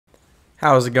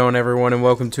How's it going, everyone, and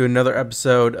welcome to another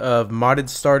episode of Modded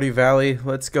Stardew Valley.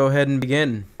 Let's go ahead and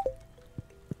begin.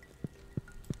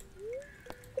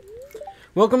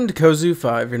 Welcome to Kozu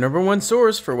 5, your #1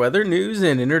 source for weather, news,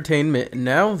 and entertainment. And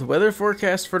now, the weather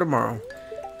forecast for tomorrow.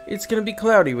 It's going to be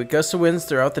cloudy with gusts of winds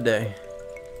throughout the day.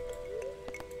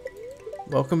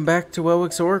 Welcome back to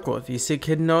Welwick's Oracle. If you seek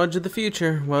hidden knowledge of the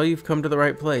future, well, you've come to the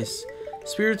right place.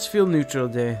 Spirits feel neutral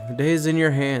today. The day is in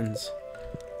your hands.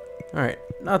 Alright,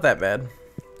 not that bad.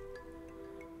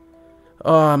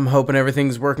 Oh, I'm hoping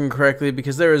everything's working correctly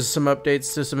because there is some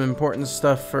updates to some important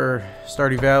stuff for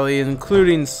Stardew Valley,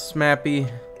 including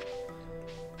Smappy.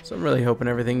 So I'm really hoping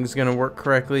everything's gonna work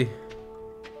correctly.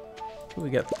 We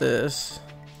got this.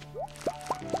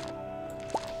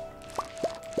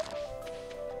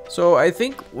 So I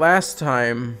think last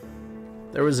time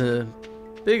there was a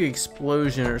big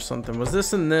explosion or something. Was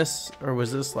this in this, or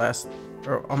was this last,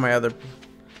 or on my other?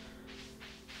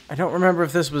 I don't remember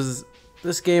if this was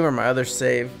this game or my other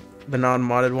save, the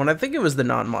non-modded one. I think it was the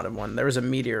non-modded one. There was a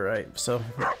meteorite, so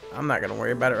I'm not gonna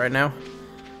worry about it right now.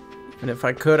 And if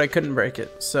I could, I couldn't break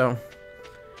it. So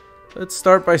let's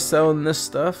start by selling this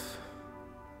stuff.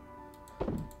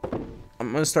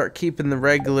 I'm gonna start keeping the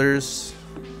regulars.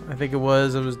 I think I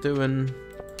was doing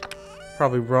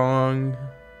probably wrong.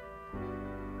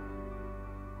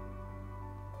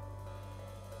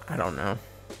 I don't know.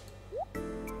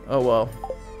 Oh well.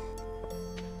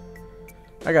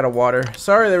 I gotta water.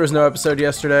 Sorry there was no episode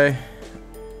yesterday.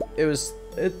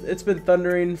 It's been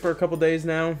thundering for a couple days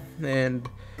now, and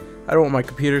I don't want my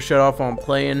computer shut off while I'm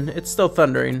playing. It's still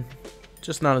thundering,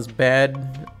 just not as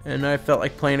bad, and I felt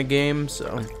like playing a game,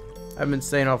 so I've been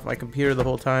staying off my computer the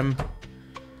whole time.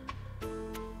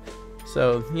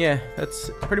 So yeah,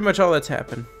 that's pretty much all that's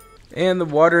happened. And the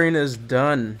watering is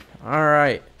done.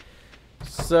 Alright.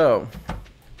 So,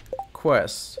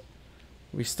 quests.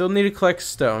 We still need to collect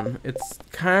stone. It's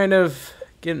kind of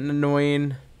getting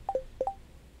annoying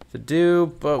to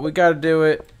do, but we gotta do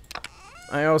it.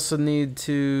 I also need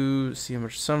to see how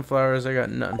much sunflowers. I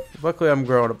got none. Luckily, I'm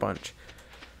growing a bunch.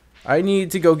 I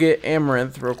need to go get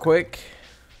amaranth real quick.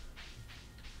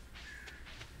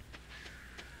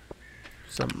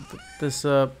 So I'm gonna put this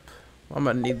up. I'm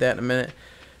gonna need that in a minute.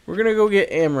 We're gonna go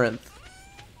get amaranth.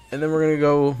 And then we're gonna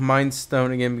go mine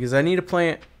stone again because I need to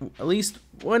plant at least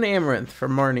one amaranth for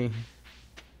Marnie.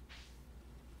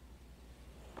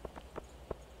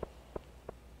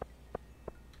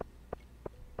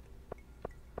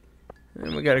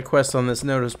 And we got a quest on this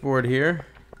notice board here.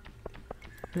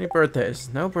 Any birthdays?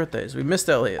 No birthdays. We missed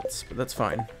Elliot's, but that's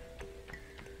fine.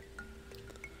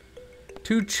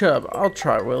 2 chub. I'll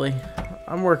try, Willie.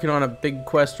 I'm working on a big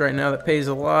quest right now that pays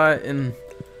a lot, and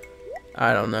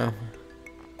I don't know.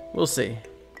 We'll see.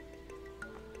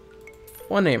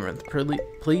 1 amaranth,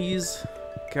 please.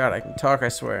 God, I can talk, I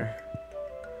swear.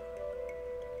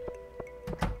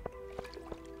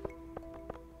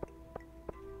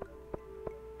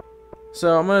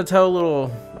 So I'm gonna tell a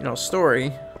little,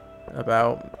 story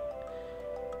about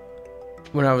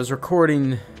when I was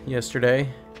recording yesterday,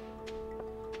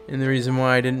 and the reason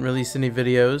why I didn't release any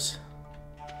videos.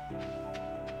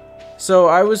 So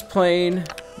I was playing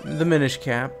the Minish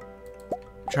Cap,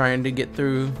 trying to get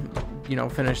through,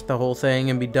 finish the whole thing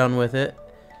and be done with it.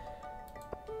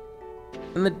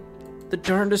 And the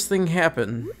darndest thing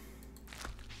happened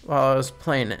while I was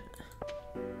playing it.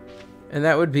 And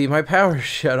that would be my power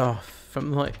shut off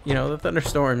from, the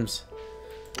thunderstorms.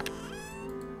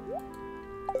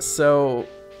 So,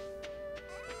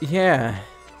 yeah.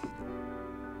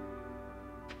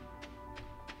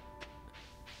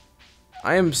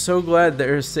 I am so glad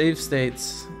there are save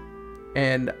states,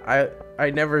 and I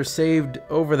never saved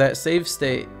over that save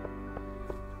state.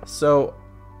 So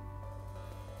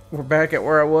we're back at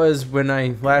where I was when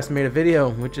I last made a video,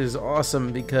 which is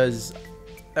awesome because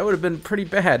that would have been pretty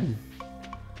bad.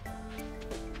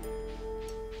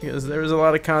 Because there was a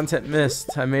lot of content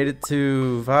missed. I made it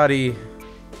to Vadi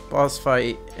boss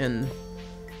fight, and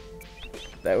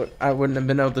I wouldn't have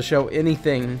been able to show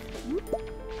anything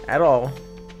at all.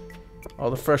 All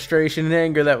the frustration and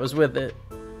anger that was with it.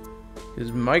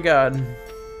 Because my god.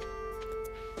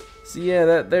 So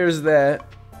yeah, there's that.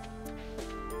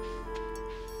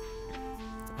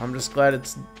 I'm just glad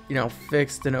it's,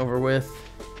 fixed and over with.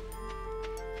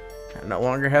 I no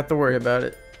longer have to worry about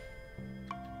it.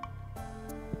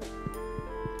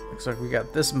 Looks like we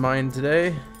got this mine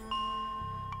today.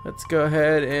 Let's go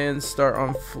ahead and start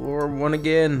on floor 1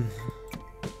 again.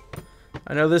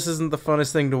 I know this isn't the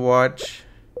funnest thing to watch.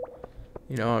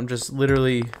 I'm just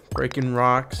literally breaking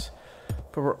rocks.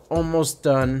 But we're almost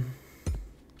done.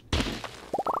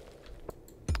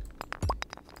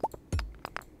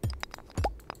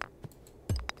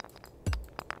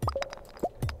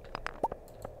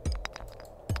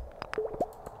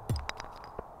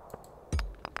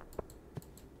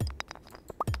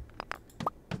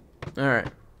 Alright.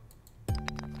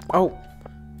 Oh!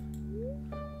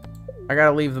 I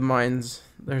gotta leave the mines.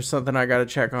 There's something I gotta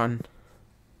check on.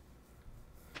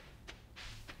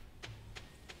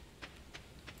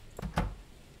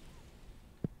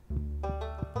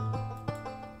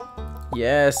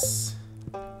 Yes!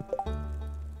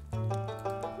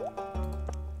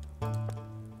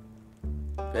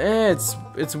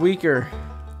 It's weaker.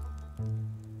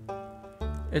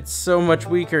 It's so much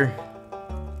weaker.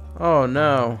 Oh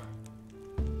no.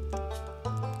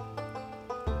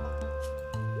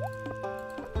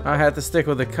 I had to stick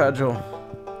with a cudgel.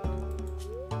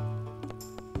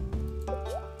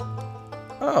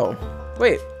 Oh,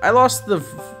 wait! I lost the.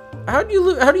 How do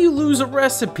you lose a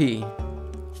recipe?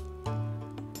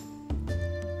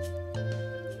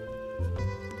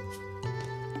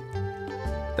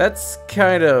 That's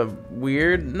kind of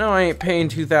weird. No, I ain't paying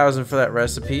 2,000 for that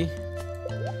recipe.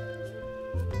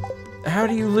 How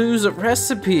do you lose a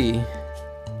recipe?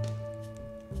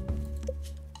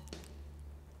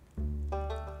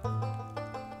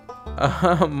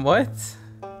 What?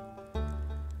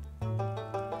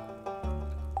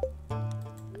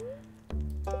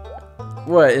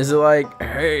 What, is it like,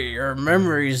 hey, your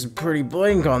memory's pretty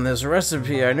blank on this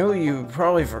recipe. I know you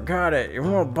probably forgot it. You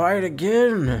wanna buy it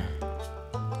again?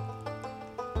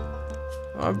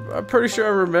 I'm pretty sure I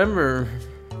remember.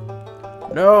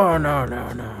 No.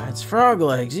 It's frog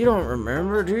legs. You don't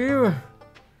remember, do you?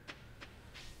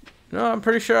 No, I'm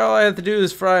pretty sure all I have to do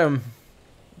is fry them.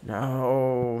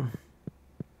 No.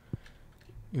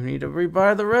 You need to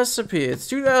rebuy the recipe. It's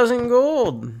 2,000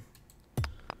 gold.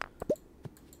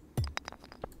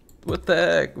 What the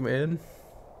heck, man?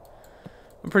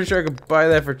 I'm pretty sure I could buy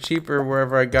that for cheaper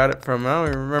wherever I got it from. I don't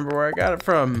even remember where I got it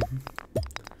from.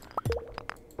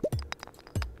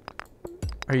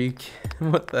 Are you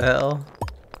kidding? What the hell?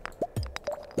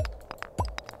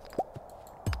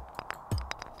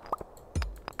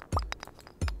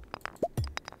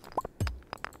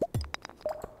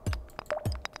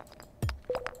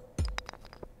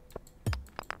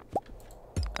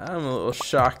 I'm a little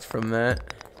shocked from that.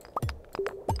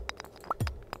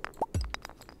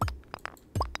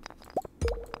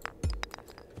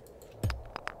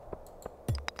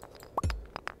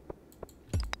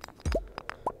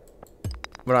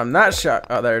 But I'm not shocked.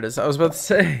 Oh, there it is. I was about to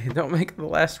say, don't make the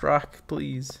last rock,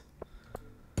 please.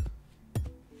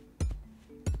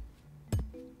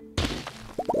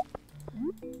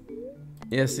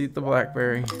 Yes, eat the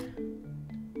blackberry.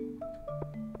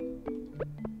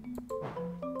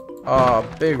 Oh,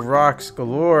 big rocks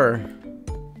galore.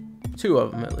 2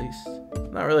 of them at least.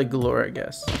 Not really galore, I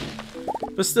guess.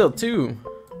 But still, 2.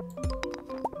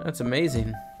 That's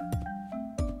amazing.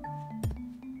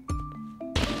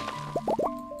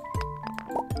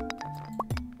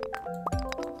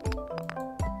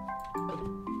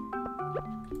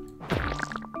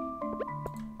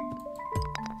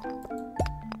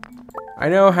 I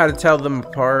know how to tell them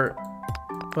apart,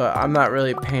 but I'm not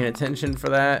really paying attention for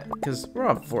that because we're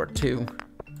on 4-2.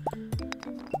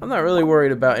 I'm not really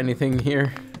worried about anything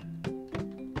here.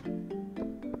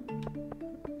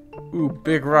 Ooh,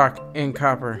 big rock and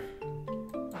copper.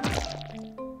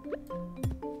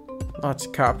 Lots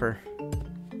of copper.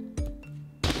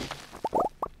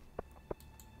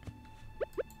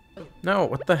 No,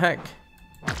 what the heck?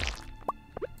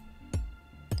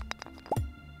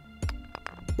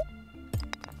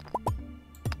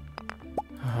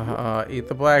 Eat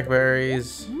the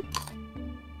blackberries.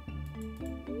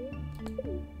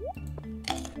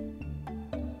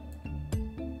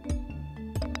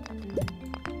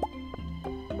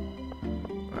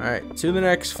 Alright, to the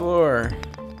next floor.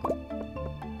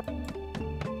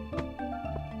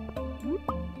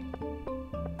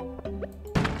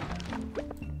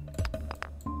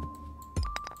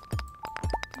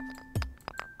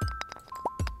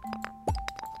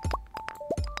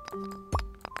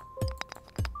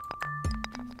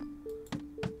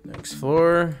 Next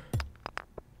floor.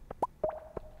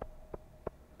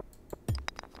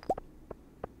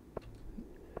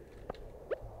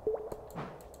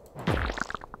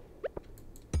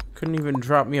 Couldn't even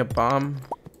drop me a bomb.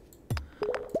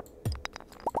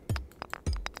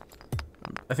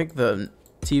 I think the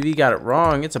TV got it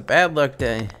wrong. It's a bad luck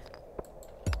day.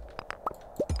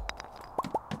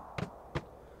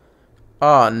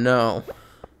 Oh no.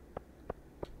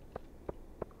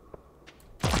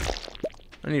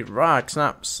 I need rocks,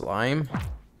 not slime.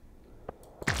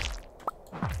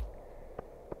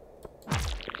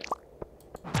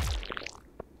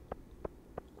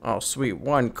 Oh sweet,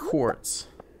 1 quartz.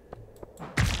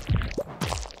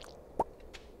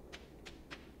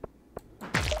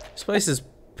 This place is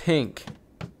pink.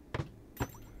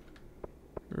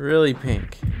 Really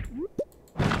pink.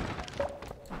 I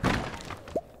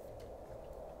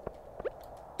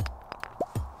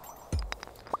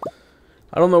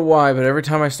don't know why, but every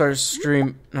time I start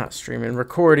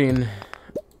recording,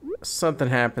 something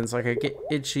happens. Like I get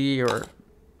itchy, or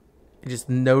I just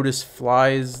notice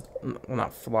flies. Well,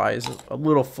 not flies. A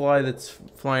little fly that's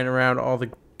flying around all the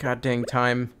goddamn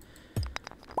time.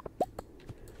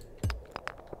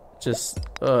 Just,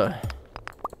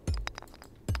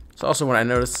 It's also when I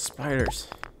notice spiders.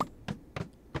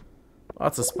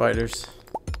 Lots of spiders.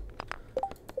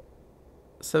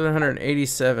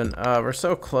 787. We're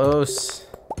so close.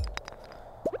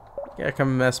 You gotta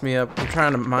come mess me up. I'm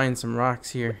trying to mine some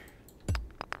rocks here.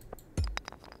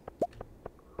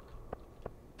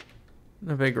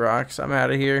 No big rocks. I'm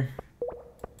out of here.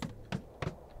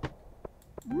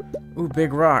 Ooh,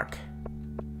 big rock.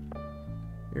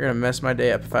 You're gonna mess my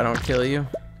day up if I don't kill you.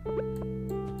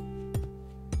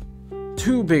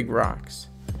 2 big rocks.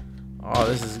 Oh,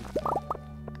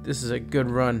 this is a good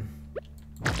run.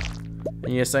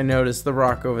 And yes, I noticed the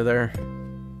rock over there.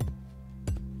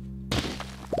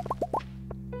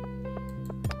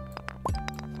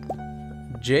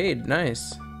 Jade,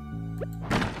 nice.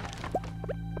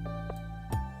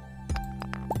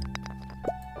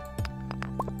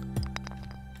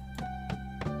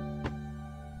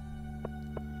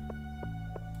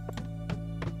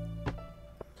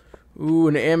 Ooh,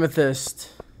 an amethyst.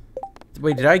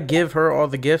 Wait, did I give her all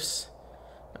the gifts?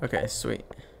 Okay, sweet.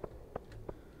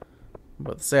 I'm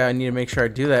about to say I need to make sure I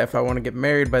do that if I want to get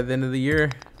married by the end of the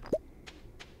year.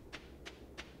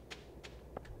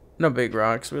 No big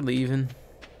rocks, we're leaving.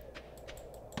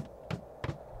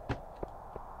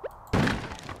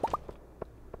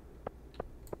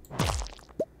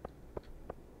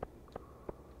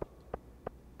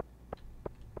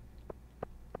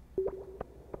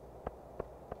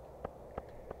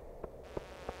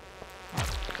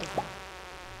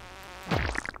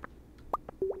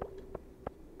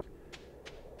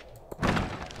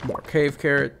 More cave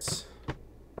carrots.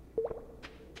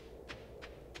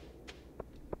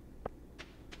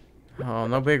 Oh,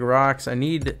 no big rocks. I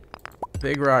need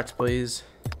big rocks, please.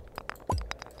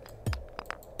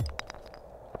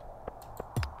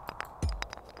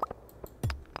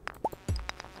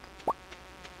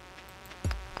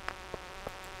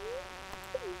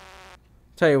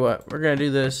 Tell you what, we're gonna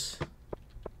do this.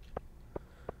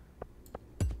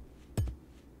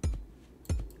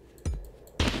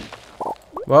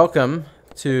 Welcome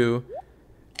to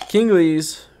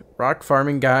Kingley's Rock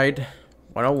Farming Guide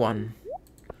 101.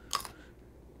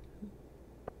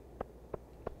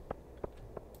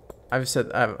 I've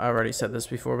already said this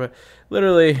before, but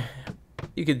literally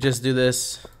you could just do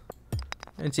this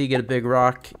until you get a big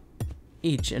rock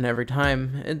each and every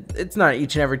time. It's not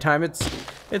each and every time,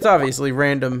 it's obviously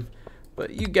random, but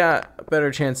you got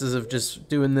better chances of just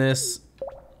doing this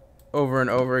over and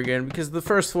over again, because the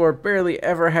first floor barely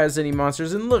ever has any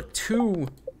monsters. And look, two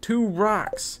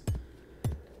rocks.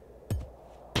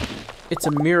 It's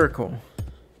a miracle.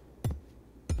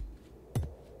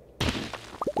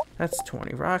 That's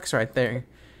 20 rocks right there.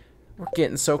 We're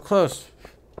getting so close.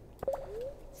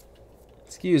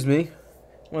 Excuse me.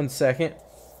 1 second.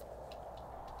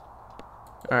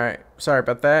 Alright, sorry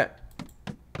about that.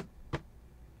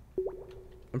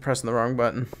 I'm pressing the wrong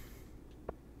button.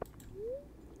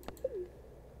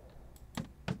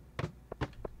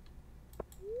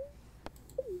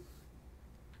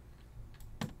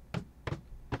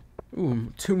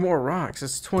 Ooh, 2 more rocks.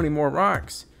 That's 20 more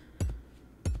rocks.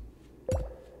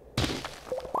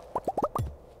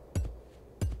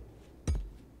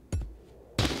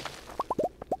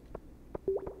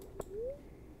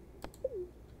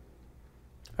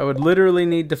 I would literally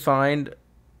need to find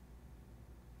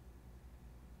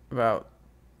about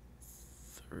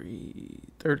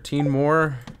 13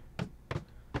 more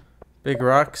big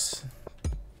rocks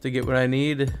to get what I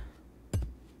need.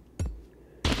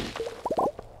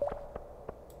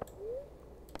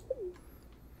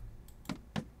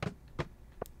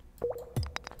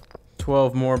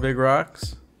 $12 more big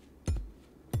rocks.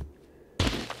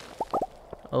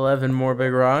 11 more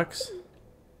big rocks.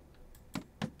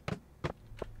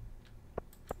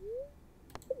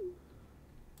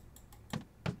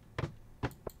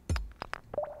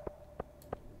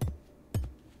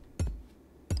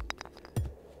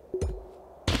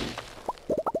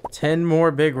 $10 more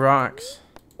big rocks.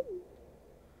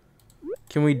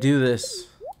 Can we do this?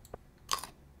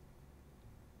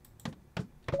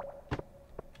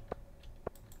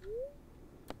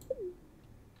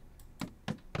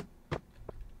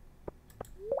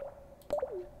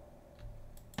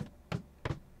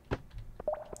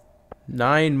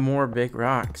 Nine more big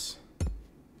rocks.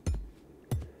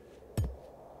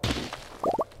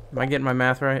 Am I getting my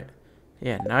math right?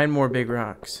 Yeah, 9 more big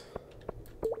rocks.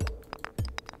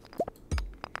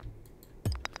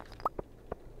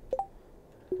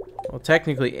 Well,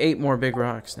 technically 8 more big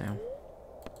rocks now.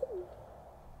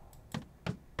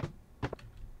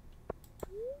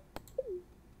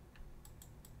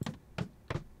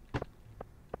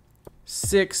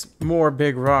 Six more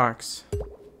big rocks.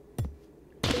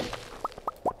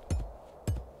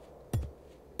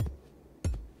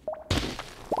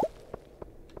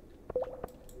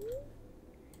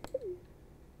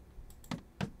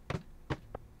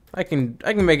 I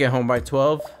can make it home by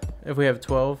 12 if we have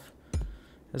 12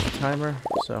 as a timer.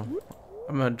 So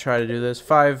I'm gonna try to do this.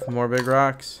 5 more big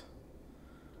rocks.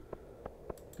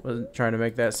 Wasn't trying to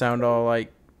make that sound all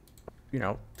like, you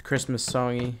know, Christmas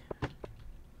songy.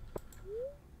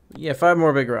 Yeah, 5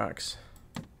 more big rocks.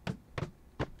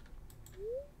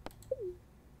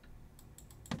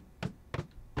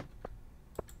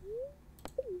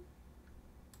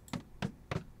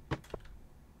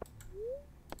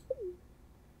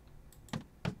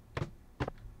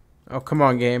 Oh, come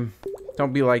on, game.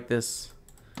 Don't be like this.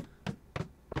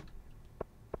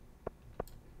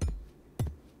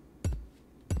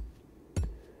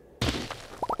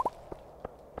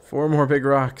 Four more big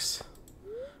rocks.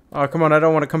 Oh, come on. I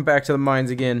don't want to come back to the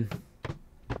mines again.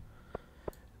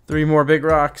 3 more big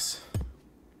rocks.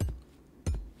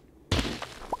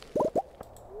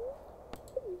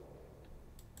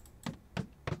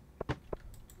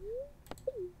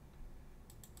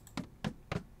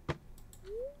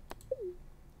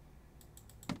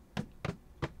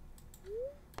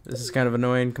 This is kind of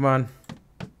annoying. Come on.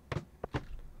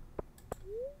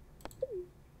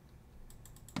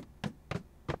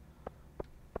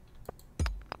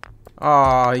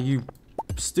 Aw, you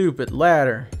stupid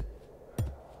ladder.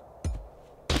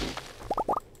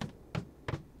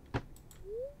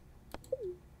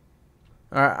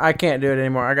 Alright, I can't do it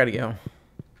anymore. I gotta go.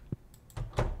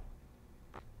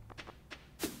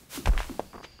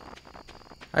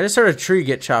 I just heard a tree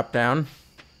get chopped down.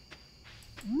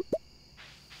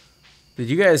 Did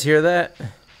you guys hear that?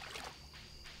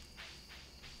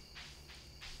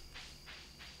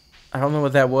 I don't know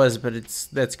what that was, but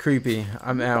that's creepy.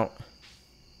 I'm out.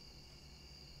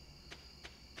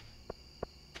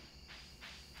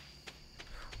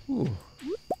 Ooh.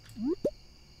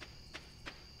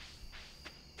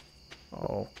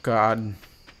 Oh God.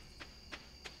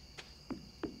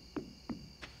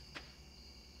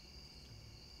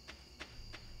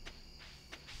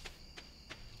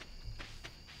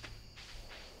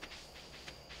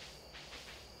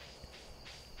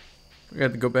 We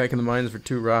got to go back in the mines for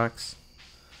 2 rocks.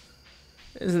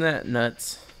 Isn't that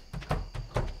nuts?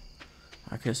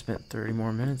 I could have spent 3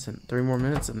 more minutes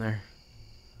in there.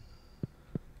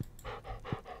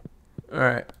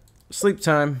 Alright. Sleep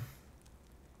time.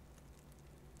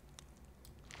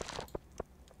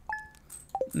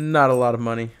 Not a lot of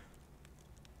money.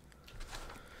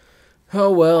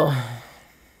 Oh well.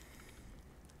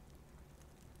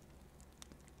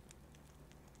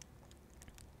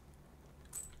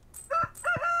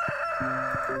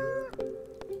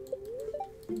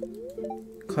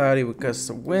 Cloudy with gusts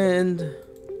of wind.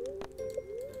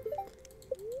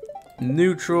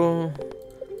 Neutral.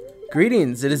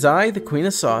 Greetings, it is I, the Queen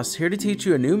of Sauce, here to teach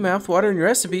you a new mouth-watering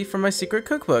recipe from my secret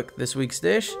cookbook. This week's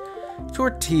dish,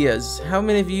 tortillas. How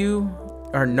many of you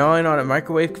are gnawing on a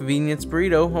microwave convenience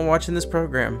burrito while watching this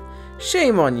program?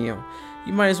 Shame on you.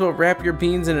 You might as well wrap your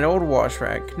beans in an old wash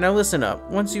rag. Now listen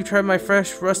up. Once you've tried my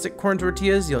fresh, rustic corn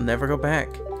tortillas, you'll never go back.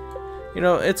 You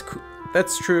know,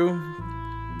 that's true,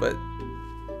 but...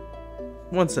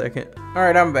 One second.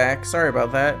 Alright, I'm back. Sorry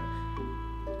about that.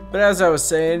 But as I was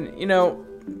saying, you know,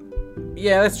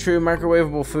 yeah, that's true.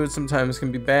 Microwavable food sometimes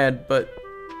can be bad, but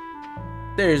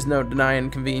there's no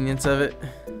denying convenience of it.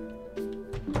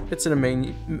 It's an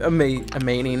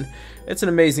it's an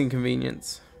amazing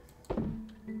convenience.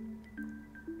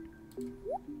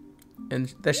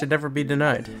 And that should never be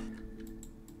denied.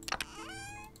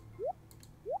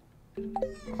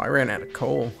 Oh, I ran out of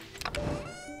coal.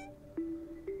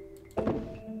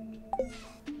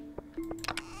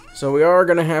 So we are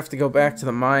gonna have to go back to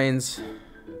the mines.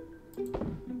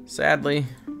 Sadly.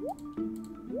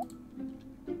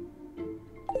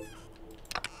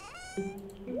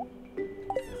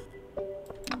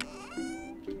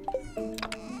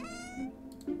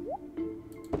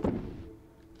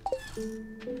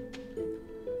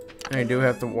 I do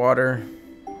have to water.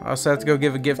 I also have to go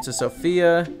give a gift to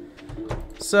Sophia.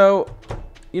 So,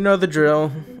 you know the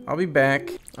drill. I'll be back.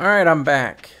 Alright, I'm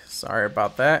back. Sorry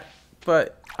about that.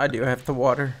 But I do have to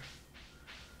water.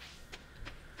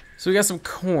 So we got some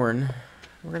corn.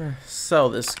 We're gonna sell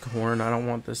this corn. I don't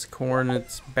want this corn.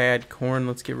 It's bad corn.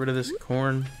 Let's get rid of this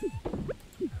corn.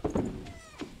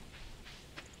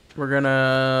 We're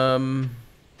gonna...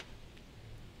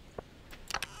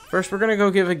 first, we're gonna go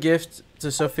give a gift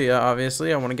to Sophia,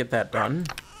 obviously. I want to get that done.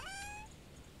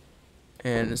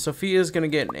 And Sophia's gonna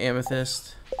get an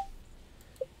amethyst.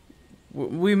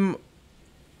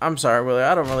 I'm sorry, Willie.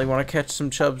 I don't really want to catch some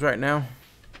chubs right now.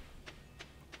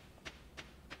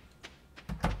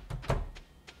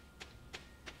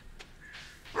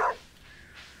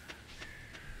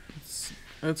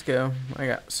 Let's go.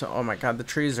 Oh my god, the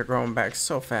trees are growing back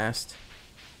so fast.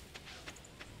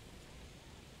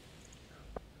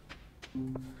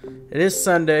 It is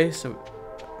Sunday, so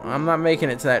I'm not making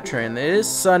it to that train. It is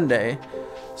Sunday,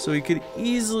 so we could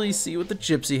easily see what the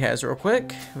gypsy has real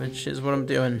quick, which is what I'm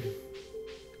doing.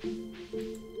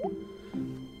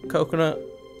 Coconut,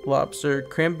 lobster,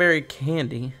 cranberry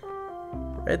candy,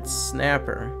 red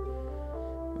snapper.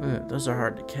 Ooh, those are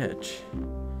hard to catch.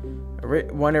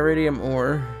 One iridium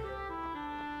ore.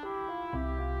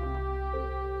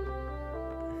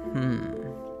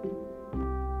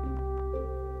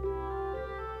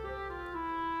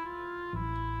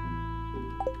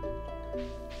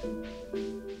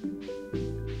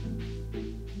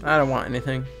 I don't want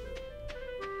anything.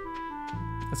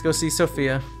 Let's go see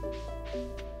Sophia.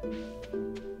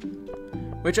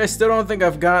 Which I still don't think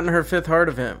I've gotten her 5th heart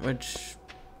event, which...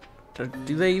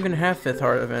 do they even have 5th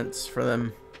heart events for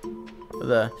them? For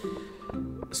the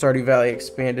Stardew Valley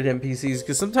expanded NPCs?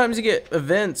 Because sometimes you get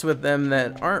events with them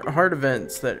that aren't heart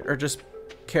events, that are just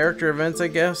character events, I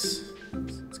guess.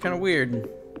 It's kind of weird.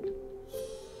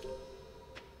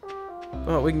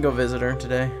 Well, we can go visit her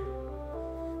today.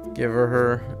 Give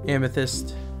her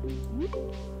amethyst.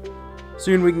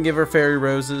 Soon we can give her fairy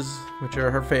roses, which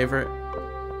are her favorite.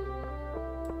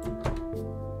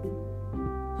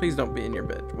 Please don't be in your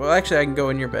bed. Well, actually, I can go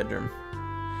in your bedroom.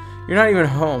 You're not even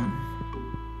home.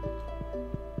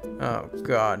 Oh,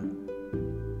 God.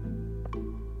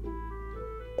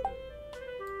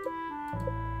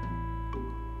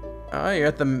 Oh, you're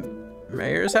at the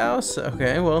mayor's house?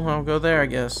 Okay, well, I'll go there, I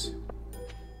guess.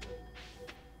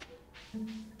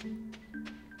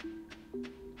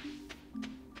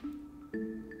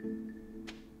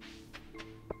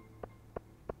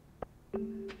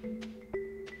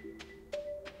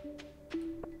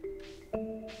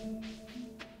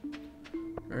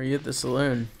 Or are you at the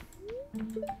saloon?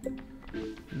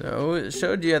 No, it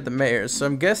showed you at the mayor's, so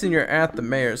I'm guessing you're at the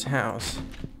mayor's house.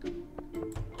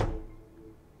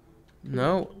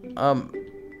 No,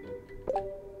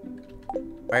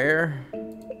 where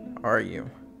are you?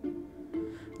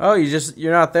 Oh,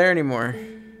 you're not there anymore.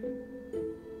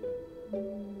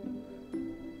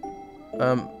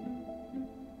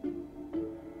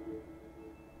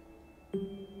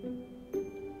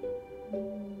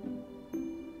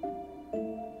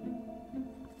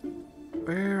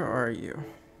 Where are you?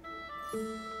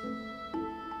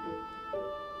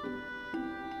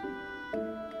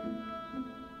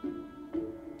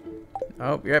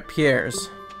 Oh, you're at Pierre's.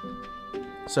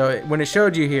 So when it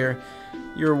showed you here,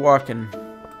 you were walking.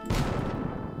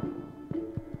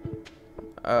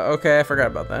 Okay, I forgot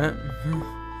about that.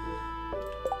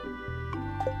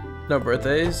 No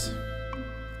birthdays.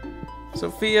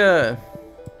 Sophia!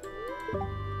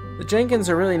 The Jenkins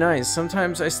are really nice.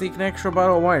 Sometimes I sneak an extra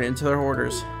bottle of wine into their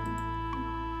orders.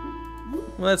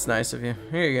 Well, that's nice of you.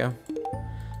 Here you go.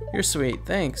 You're sweet.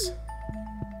 Thanks.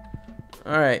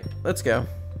 Alright, let's go.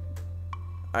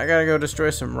 I gotta go destroy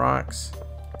some rocks.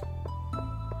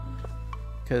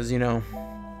 Because, you know,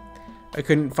 I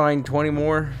couldn't find 20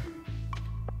 more.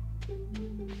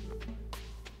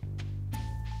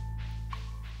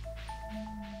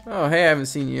 Oh, hey, I haven't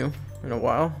seen you in a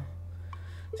while.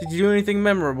 Did you do anything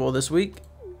memorable this week?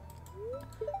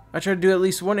 I try to do at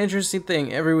least one interesting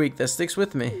thing every week that sticks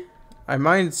with me. I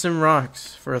mined some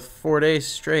rocks for 4 days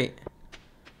straight.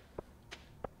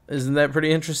 Isn't that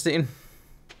pretty interesting?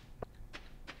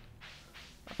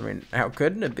 I mean, how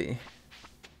couldn't it be?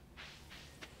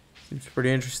 Seems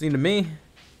pretty interesting to me.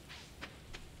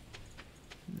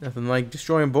 Nothing like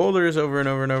destroying boulders over and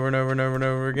over and over and over and over and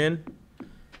over again.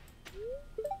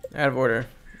 Out of order.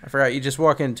 I forgot you just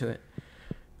walk into it.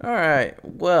 Alright,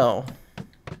 well.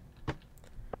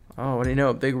 Oh, what do you know?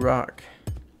 A big rock.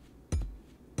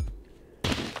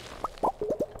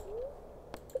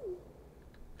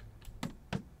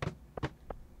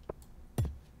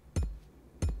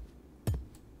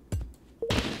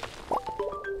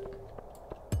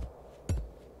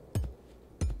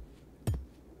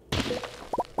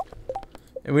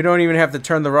 And we don't even have to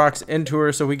turn the rocks into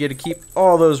her, so we get to keep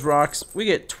all those rocks. We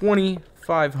get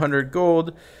 2,500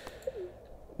 gold.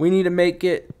 We need to make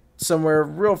it somewhere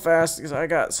real fast because I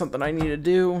got something I need to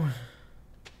do.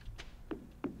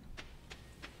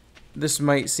 This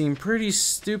might seem pretty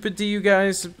stupid to you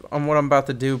guys on what I'm about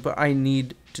to do, but I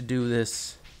need to do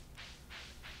this.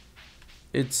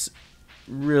 It's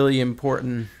really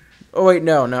important. Oh wait,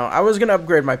 no. I was gonna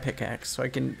upgrade my pickaxe so I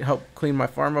can help clean my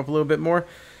farm up a little bit more.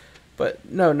 But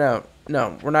no,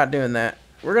 we're not doing that.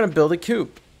 We're gonna build a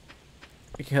coop.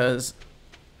 Because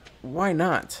why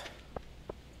not?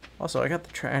 Also, I got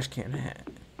the trash can hat.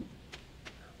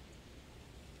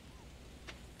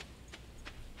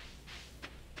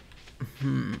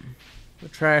 The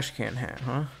trash can hat,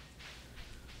 huh?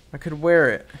 I could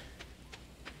wear it.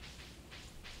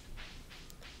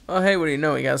 Oh, hey, what do you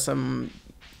know? We got some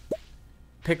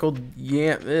pickled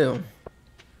yam. Ew.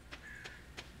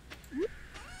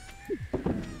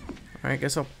 Alright, I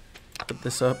guess I'll put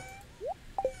this up.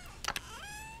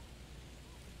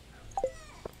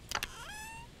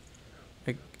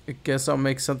 I guess I'll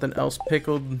make something else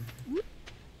pickled.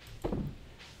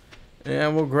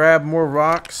 And we'll grab more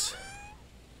rocks.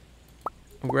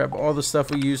 We'll grab all the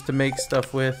stuff we used to make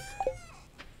stuff with.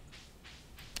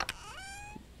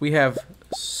 We have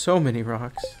so many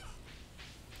rocks.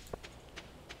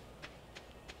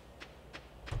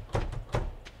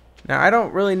 Now, I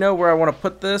don't really know where I want to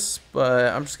put this,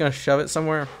 but I'm just going to shove it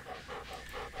somewhere.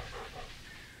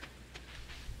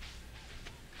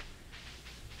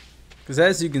 Because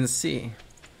as you can see,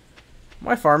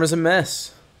 my farm is a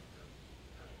mess.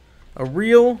 A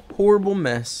real horrible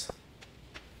mess.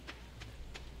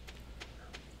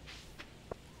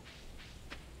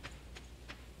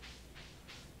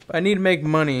 But I need to make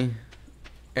money,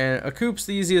 and a coop's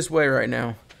the easiest way right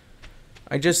now.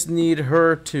 I just need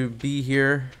her to be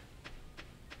here.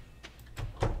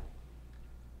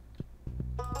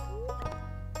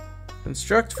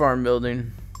 Construct farm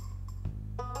building.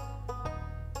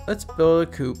 Let's build a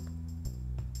coop.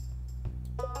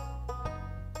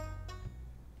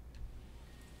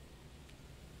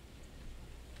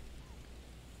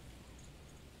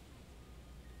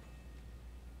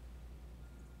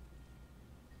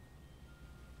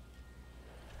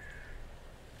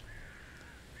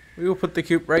 We will put the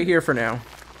coop right here for now.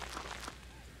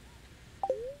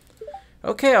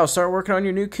 Okay, I'll start working on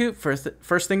your new coop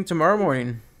first thing tomorrow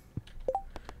morning.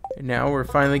 And now we're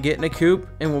finally getting a coop,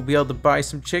 and we'll be able to buy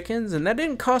some chickens, and that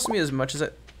didn't cost me as much as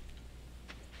it.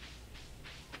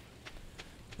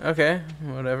 Okay,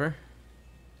 whatever.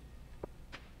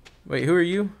 Wait, who are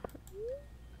you?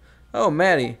 Oh,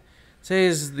 Maddie. Today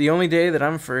is the only day that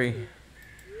I'm free.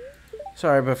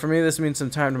 Sorry, but for me this means some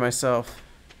time to myself.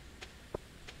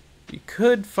 You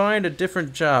could find a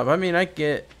different job. I mean, I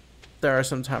get there are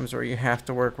some times where you have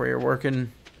to work where you're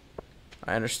working.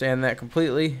 I understand that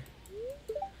completely.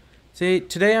 See,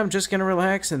 today I'm just gonna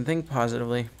relax and think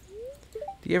positively.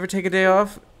 Do you ever take a day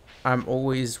off? I'm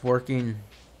always working.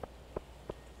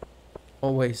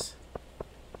 Always.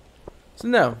 So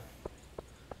no.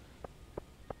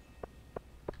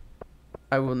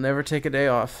 I will never take a day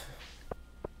off.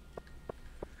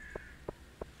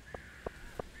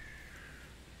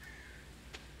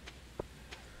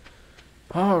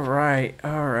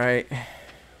 Alright.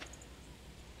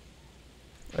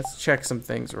 Let's check some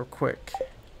things real quick.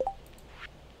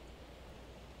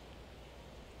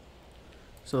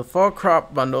 So the fall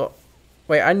crop bundle.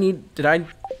 Wait, did I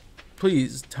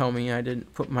please tell me I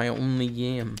didn't put my only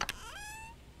yam.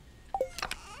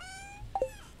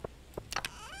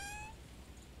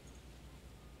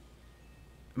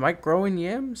 Am I growing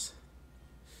yams?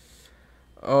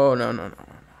 Oh, no.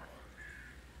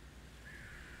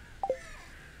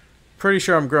 Pretty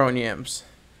sure I'm growing yams.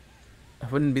 I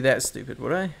wouldn't be that stupid,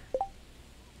 would I?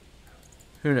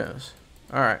 Who knows?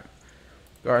 Alright.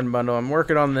 Garden bundle. I'm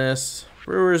working on this.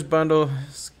 Brewer's bundle.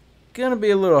 It's gonna be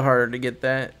a little harder to get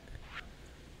that.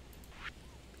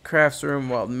 Crafts room,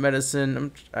 wild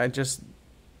medicine.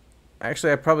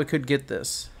 Actually, I probably could get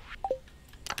this.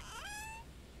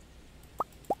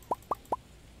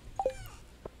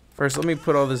 First, let me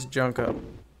put all this junk up.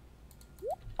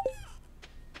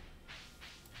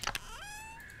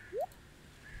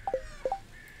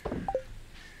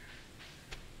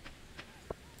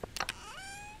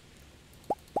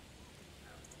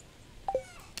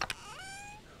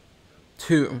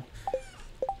 Two.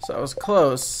 So I was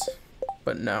close,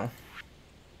 but no.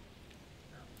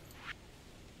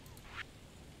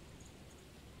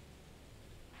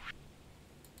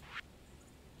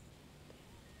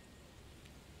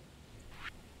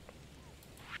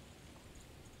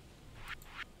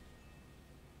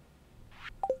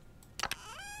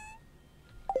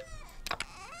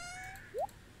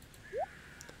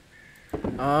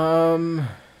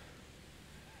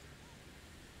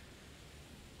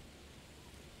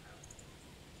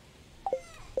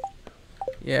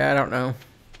 Yeah, I don't know.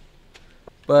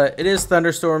 But it is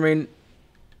thunderstorming.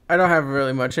 I don't have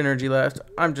really much energy left.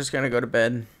 I'm just gonna go to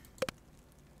bed.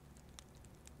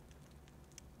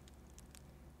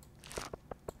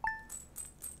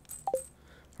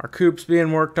 Our coop's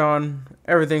being worked on.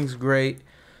 Everything's great.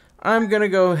 I'm gonna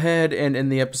go ahead and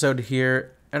end the episode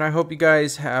here, and I hope you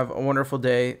guys have a wonderful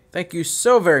day. Thank you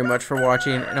so very much for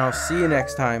watching, and I'll see you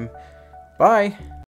next time. Bye!